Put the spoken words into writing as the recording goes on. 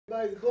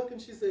everybody's booking.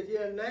 She said,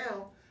 yeah,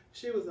 now,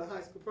 she was a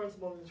high school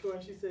principal in Detroit,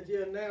 and she said,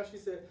 yeah, now, she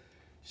said,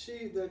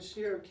 she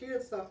heard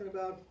kids talking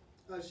about,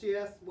 she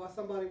asked why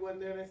somebody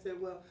wasn't there, and they said,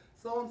 well,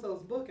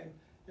 so-and-so's booking.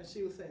 And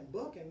she was saying,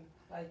 booking?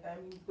 Like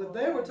that means. But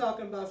they were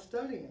talking about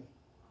studying.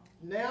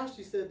 Now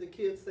she said the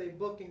kids say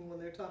booking when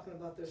they're talking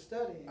about their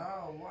studying.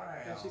 Oh, wow.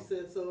 And she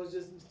said, so it's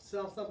just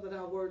something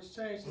how words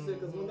change. She said,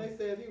 because when they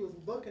said he was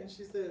booking,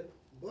 she said,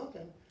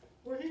 booking?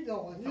 Where he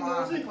going? You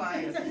know, she,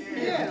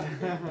 yeah,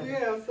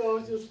 yeah. So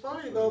it's just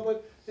funny though,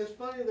 but it's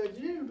funny that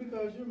you,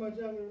 because you're much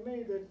younger than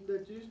me,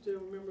 that you still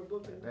remember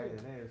booking. That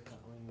is when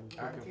you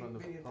I working from the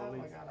keep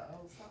police. I got an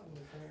old song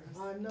with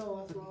her. I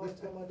know, that's what I always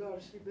tell my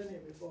daughter, she's been here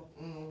before.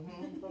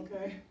 Mm-hmm.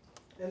 Okay?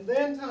 And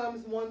then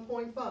times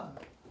 1.5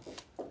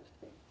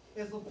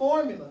 is a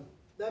formula.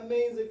 That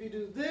means if you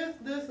do this,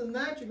 this, and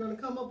that, you're going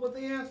to come up with the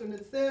answer. And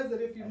it says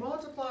that if you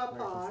multiply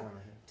pi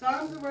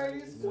times the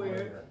radius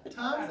squared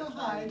times the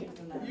height,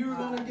 you're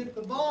going to get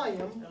the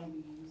volume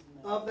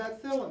of that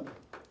cylinder.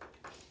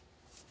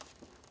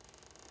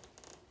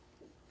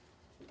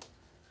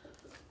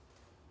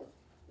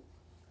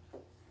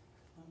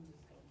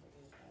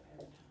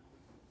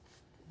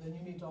 Then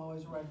you need to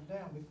always write it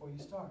down before you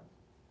start.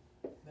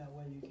 That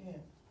way you can.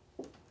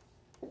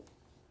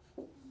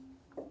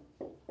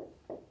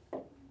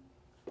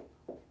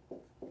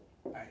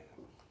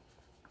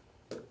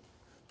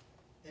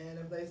 And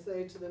if they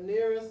say to the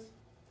nearest,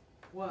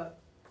 what?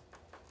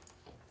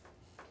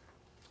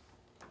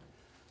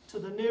 To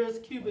the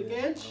nearest cubic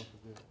inch,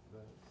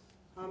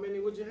 how many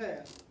would you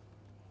have?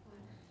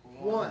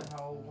 One.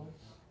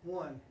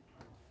 One.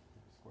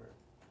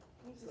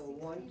 So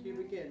 1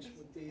 cubic inch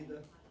would be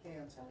the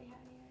answer.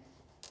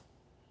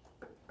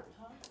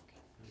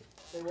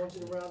 They want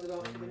you to round it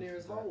off to the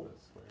nearest hole.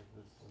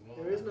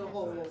 There is no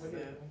hole over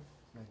here.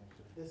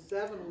 This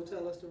 7 will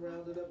tell us to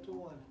round it up to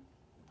 1.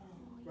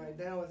 Right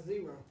now it's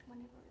 0.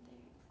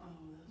 Oh,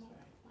 that's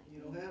right. You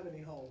don't have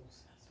any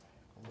holes.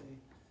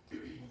 See?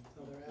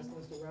 So they're asking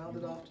us to round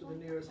it off to the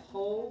nearest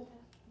hole.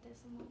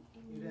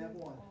 You'd have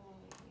 1.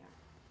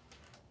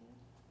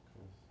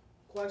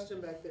 Question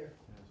back there.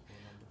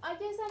 I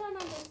guess I don't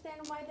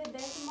understand why the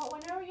decimal,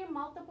 whenever you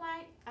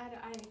multiply,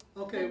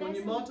 Okay, when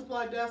you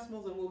multiply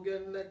decimals, and we'll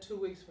get in that 2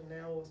 weeks from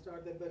now, we'll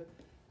start that, but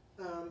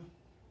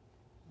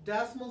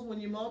decimals,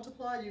 when you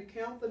multiply, you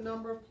count the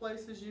number of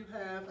places you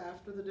have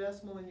after the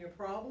decimal in your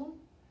problem,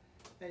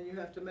 and you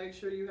have to make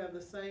sure you have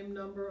the same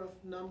number of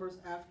numbers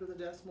after the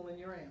decimal in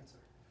your answer.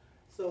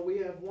 So we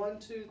have 1,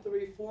 2,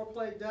 3, 4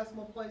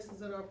 decimal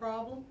places in our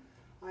problem.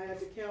 I had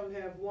to count and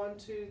have 1,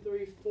 2,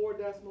 3, 4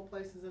 decimal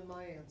places in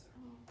my answer.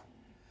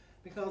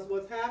 Because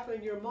what's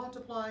happening, you're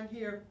multiplying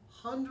here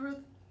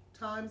 100th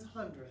times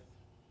 100th.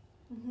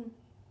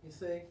 You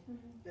see?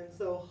 And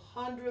so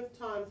 100th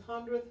times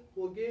 100th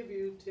will give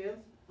you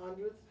 10th,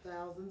 100th,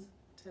 thousands,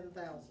 10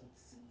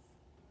 thousandths.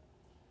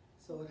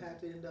 So it had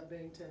to end up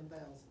being 10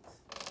 thousandths.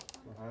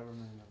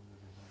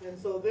 And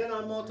so then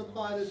I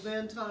multiplied it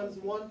then times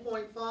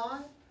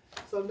 1.5.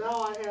 So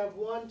now I have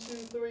 1, 2,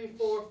 3,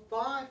 4,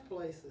 5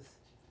 places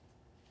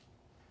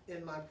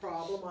in my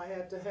problem. I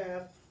had to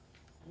have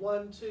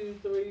 1, 2,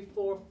 3,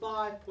 4,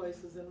 5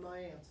 places in my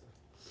answer.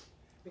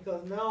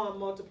 Because now I'm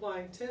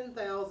multiplying 10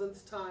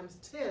 thousandths times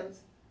tenths,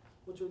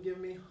 which will give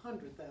me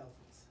 100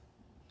 thousandths,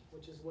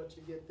 which is what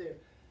you get there.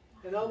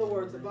 In other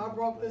words, if I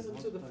broke this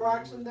into the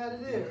fraction that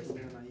it is,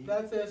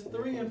 that says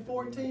 3 and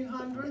 14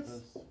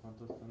 hundredths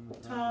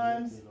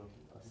times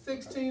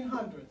 16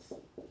 hundredths.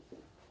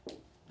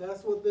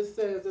 That's what this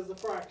says as a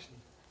fraction.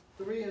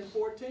 3 and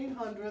 14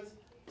 hundredths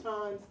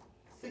times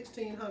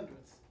 16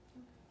 hundredths.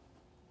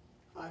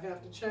 I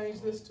have to change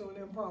this to an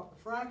improper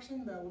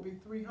fraction. That will be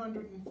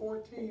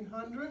 314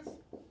 hundredths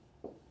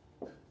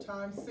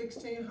times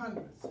 16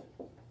 hundredths.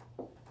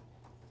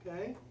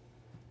 Okay?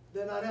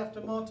 Then I'd have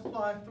to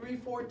multiply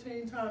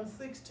 314 times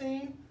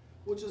 16,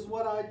 which is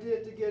what I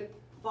did to get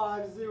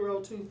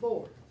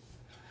 5024.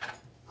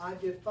 I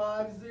get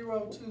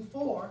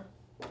 5024.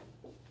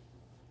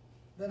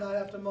 Then I'd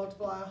have to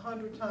multiply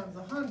 100 times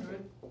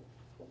 100,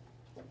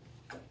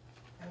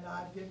 and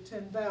I'd get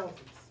 10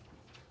 thousandths.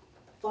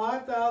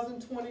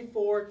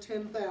 5,024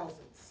 10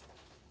 thousandths.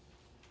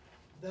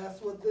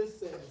 That's what this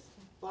says.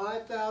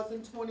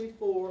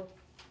 5,024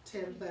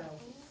 10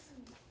 thousandths.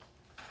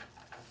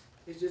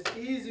 It's just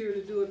easier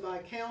to do it by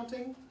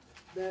counting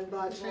than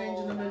by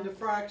changing them into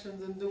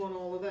fractions and doing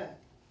all of that.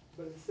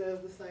 But it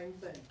says the same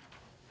thing.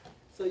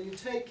 So you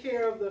take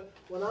care of the,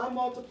 when I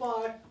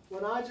multiply,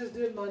 when I just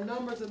did my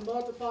numbers and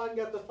multiplied and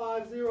got the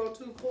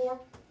 5024,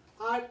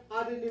 I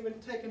didn't even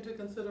take into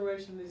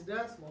consideration these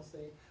decimals,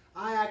 see.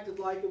 I acted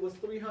like it was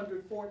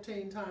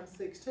 314 times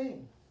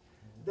 16.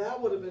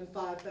 That would have been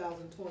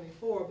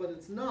 5,024, but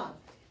it's not.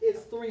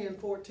 It's 3 and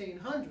 14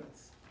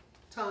 hundredths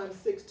times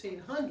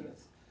 16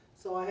 hundredths.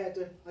 So I had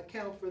to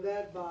account for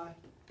that by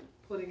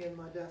putting in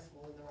my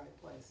decimal in the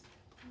right place.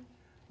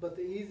 But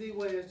the easy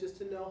way is just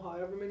to know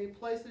however many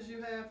places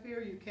you have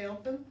here, you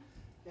count them,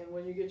 and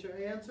when you get your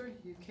answer,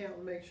 you count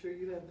and make sure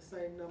you have the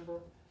same number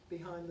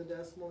behind the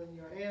decimal in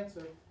your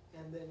answer,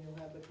 and then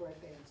you'll have the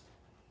correct answer.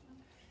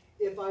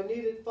 If I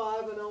needed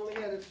 5 and only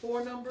had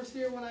 4 numbers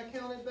here when I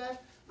counted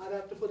back, I'd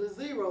have to put a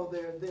 0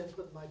 there and then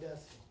put my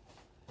decimal.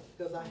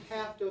 Because I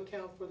have to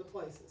account for the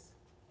places.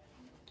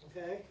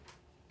 Okay?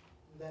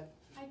 That,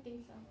 I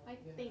think so. I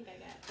Yeah. think I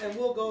got it. and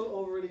we'll go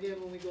over it again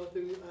when we go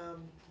through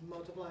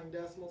multiplying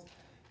decimals.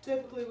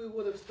 Typically, we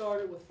would have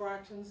started with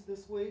fractions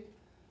this week,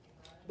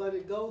 but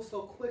it goes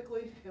so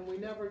quickly and we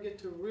never get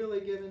to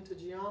really get into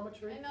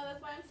geometry. I know,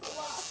 that's why I'm so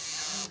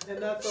lost.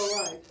 And that's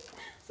all right.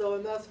 So,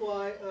 and that's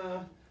why,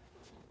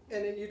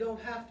 and then you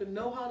don't have to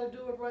know how to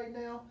do it right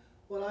now.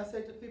 What I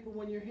say to people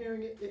when you're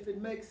hearing it, if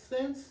it makes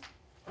sense,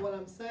 what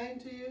I'm saying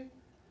to you,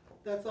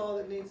 that's all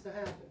that needs to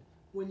happen.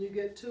 When you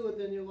get to it,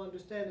 then you'll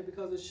understand it,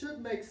 because it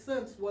should make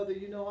sense whether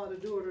you know how to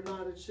do it or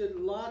not. It should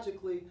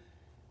logically,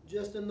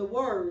 just in the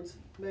words,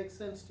 make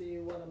sense to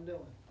you what I'm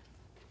doing.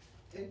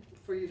 And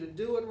for you to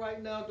do it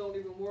right now, don't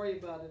even worry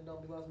about it,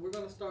 because we're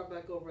gonna start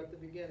back over at the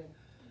beginning.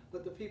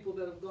 But the people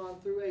that have gone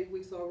through 8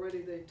 weeks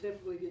already, they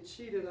typically get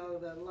cheated out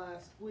of that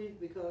last week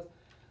because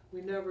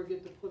we never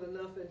get to put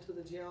enough into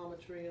the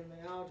geometry and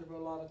the algebra a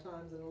lot of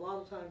times. And a lot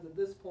of times at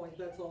this point,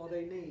 that's all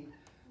they need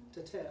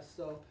to test.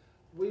 So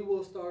we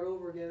will start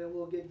over again and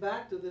we'll get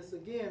back to this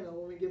again. And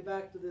when we get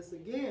back to this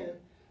again,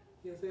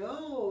 you'll say,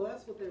 oh,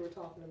 that's what they were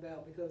talking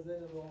about, because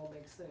then it'll all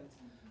make sense.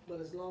 But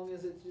as long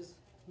as it just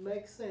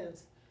makes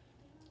sense,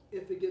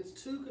 if it gets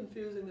too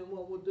confusing, then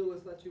what we'll do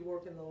is let you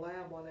work in the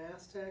lab on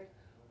Aztec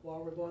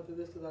while we're going through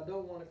this, because I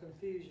don't want to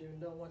confuse you and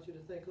don't want you to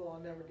think, oh, I'll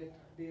never get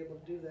to be able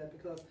to do that,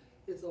 because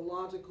it's a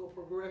logical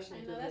progression I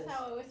to know, this. that's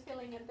how I was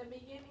feeling at the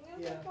beginning. I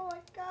was Yeah. like, oh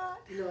my God.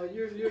 No,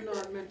 you're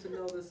not meant to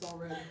know this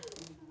already.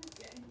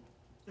 Okay.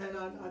 And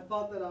I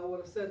thought that I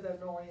would have said that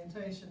in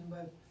orientation,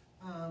 but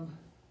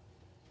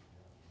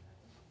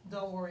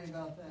don't worry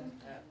about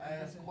that.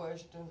 Ask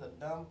questions, a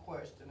dumb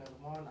question is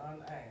one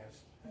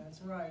unasked.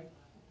 That's right.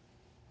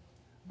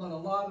 But a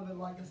lot of it,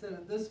 like I said,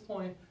 at this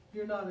point,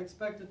 you're not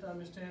expected to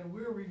understand.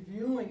 We're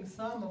reviewing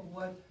some of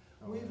what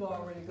we've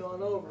already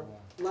gone over.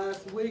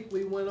 Last week,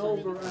 we went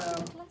over,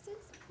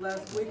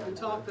 last week we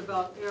talked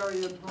about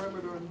area,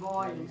 perimeter, and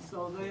volume,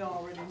 so they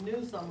already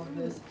knew some of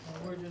this,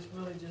 and we're just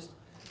really just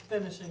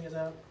finishing it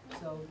up.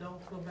 So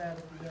don't feel bad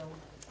if you don't,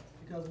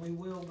 because we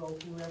will go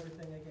through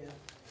everything again.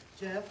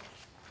 Jeff?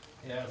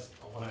 Yes,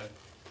 when I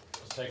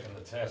was taking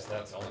the test,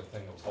 that's the only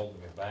thing that was holding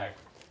me back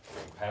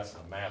from passing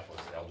the math was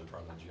the algebra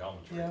and the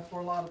geometry. Yeah, for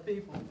a lot of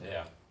people.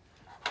 Yeah.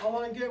 I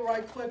want to get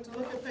right quick to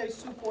look at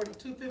page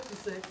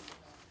 256.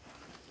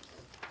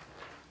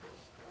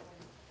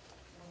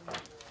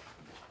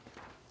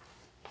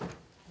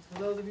 For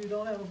those of you who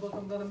don't have a book,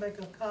 I'm going to make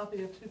a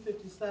copy of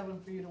 257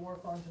 for you to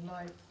work on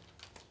tonight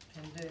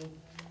and do.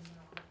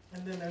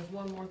 And then there's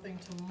one more thing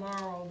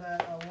tomorrow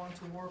that I want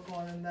to work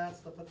on, and that's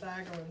the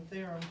Pythagorean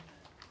theorem.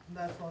 And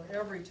that's on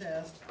every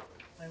test,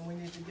 and we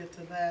need to get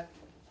to that,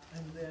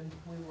 and then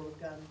we will have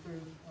gotten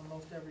through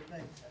almost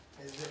everything.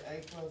 Is it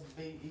A plus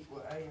B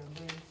equal A and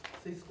B?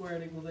 C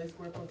squared equals A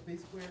squared plus B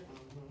squared.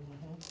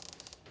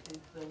 It's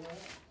the what?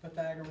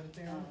 Pythagorean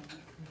theorem.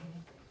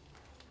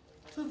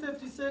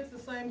 256, the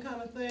same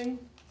kind of thing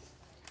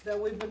that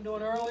we've been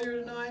doing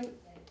earlier tonight.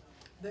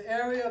 The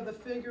area of the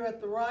figure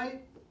at the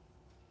right,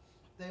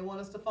 they want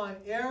us to find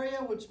area,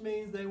 which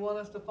means they want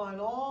us to find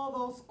all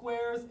those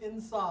squares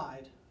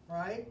inside,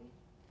 right?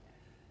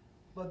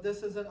 But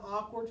this is an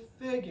awkward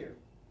figure.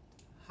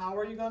 How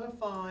are you going to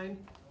find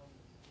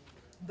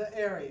the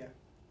area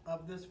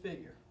of this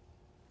figure?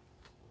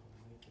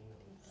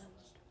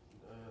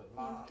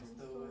 Lines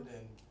through it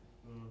and,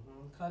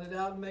 Cut it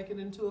out and make it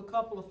into a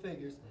couple of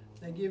figures.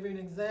 They give you an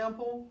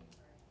example.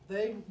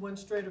 They went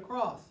straight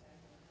across.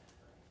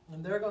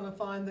 And they're going to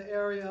find the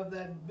area of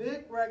that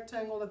big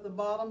rectangle at the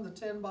bottom, the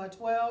 10 by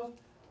 12.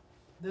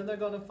 Then they're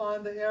going to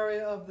find the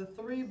area of the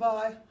 3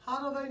 by,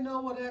 how do they know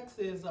what X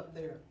is up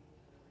there?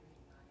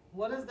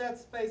 What does that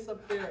space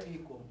up there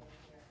equal?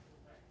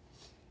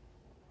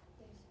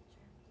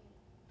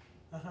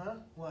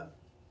 What?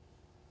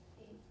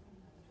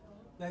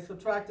 They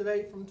subtracted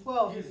 8 from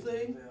 12, you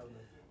see?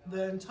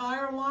 The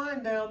entire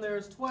line down there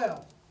is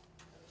 12.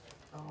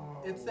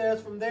 It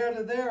says from there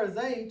to there is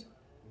 8,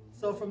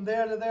 so from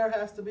there to there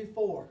has to be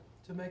 4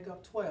 to make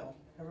up 12.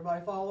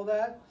 Everybody follow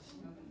that?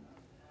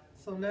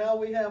 So now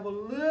we have a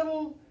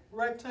little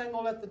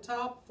rectangle at the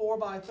top, 4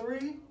 by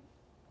 3,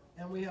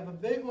 and we have a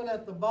big one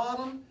at the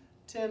bottom,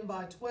 10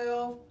 by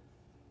 12.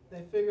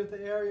 They figured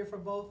the area for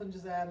both and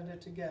just added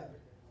it together.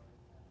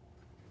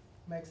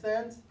 Make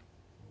sense?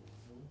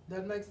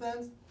 Doesn't make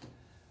sense?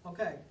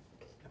 Okay.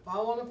 If I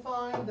want to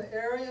find the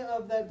area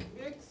of that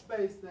big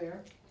space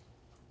there,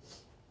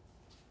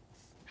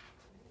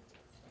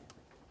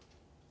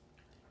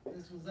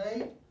 this was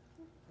 8,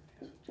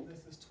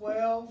 this is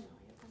 12,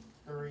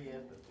 3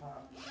 at the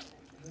top.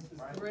 this is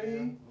Right 3, there.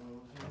 And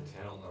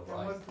 10 on the and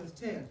right. what's this,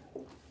 10?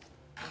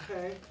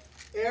 Okay,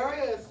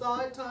 area is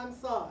side times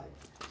side.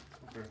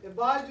 If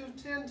I do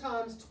 10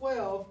 times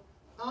 12,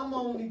 I'm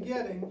only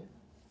getting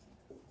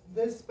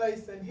this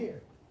space in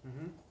here.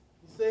 You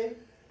see?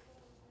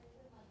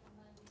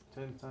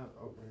 10 times,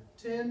 okay.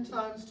 10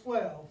 times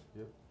 12.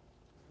 Yep.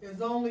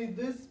 is only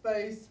this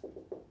space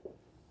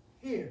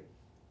here,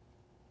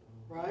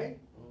 right?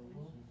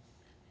 Mhm.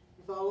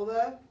 You follow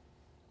that?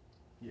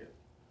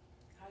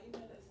 How you know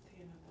that's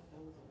 10? I thought that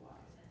was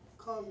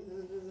a Y.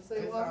 Does it say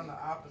It's what? on the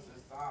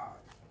opposite side.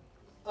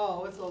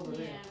 Oh, it's over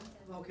there.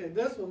 Yeah. Okay,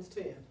 this one's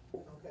 10.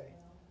 Okay.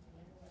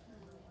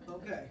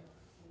 Okay.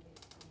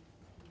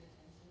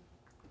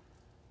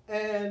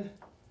 And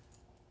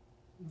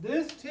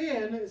this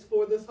 10 is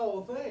for this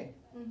whole thing,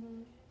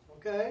 Mm-hmm.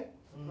 okay?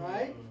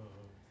 Right? Mhm.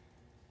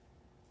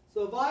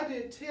 So if I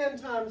did 10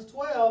 times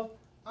 12,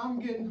 I'm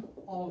getting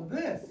all of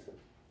this.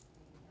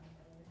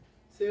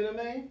 See what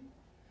I mean?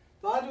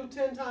 If I do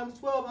 10 times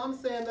 12, I'm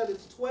saying that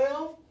it's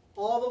 12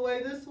 all the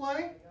way this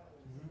way,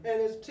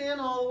 and it's 10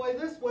 all the way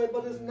this way,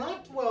 but it's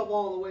not 12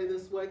 all the way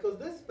this way because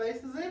this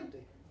space is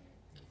empty,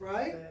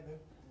 right? 7,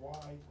 Y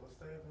equals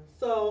 7.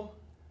 So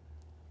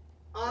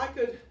I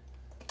could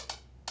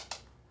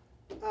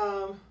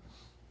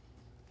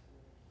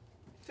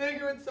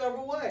figure it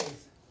several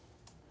ways.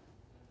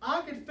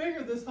 I could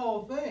figure this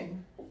whole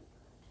thing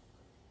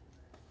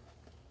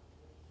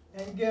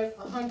and get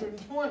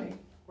 120,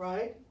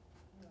 right?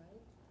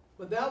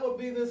 But that would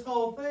be this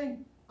whole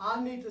thing.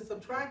 I need to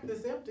subtract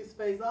this empty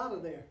space out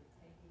of there.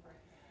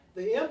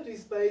 The empty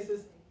space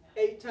is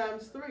 8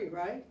 times 3,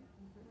 right?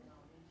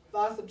 If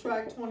I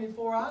subtract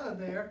 24 out of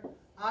there,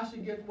 I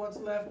should get what's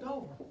left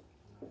over.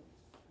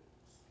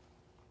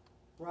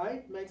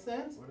 Right? Make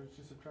sense? What did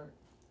you subtract?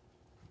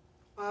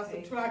 I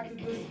subtracted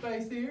this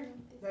space here,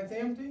 that's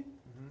empty.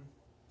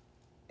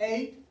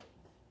 8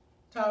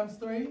 times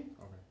 3. Okay.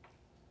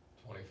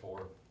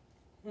 24.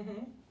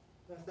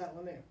 That's that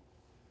one there.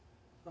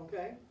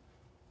 Okay?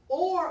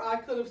 Or I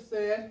could have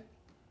said,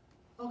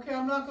 okay,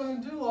 I'm not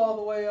going to do all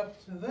the way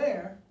up to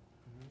there.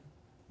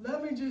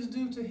 Let me just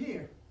do to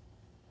here.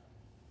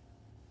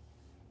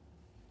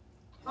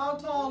 How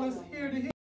tall is here to here?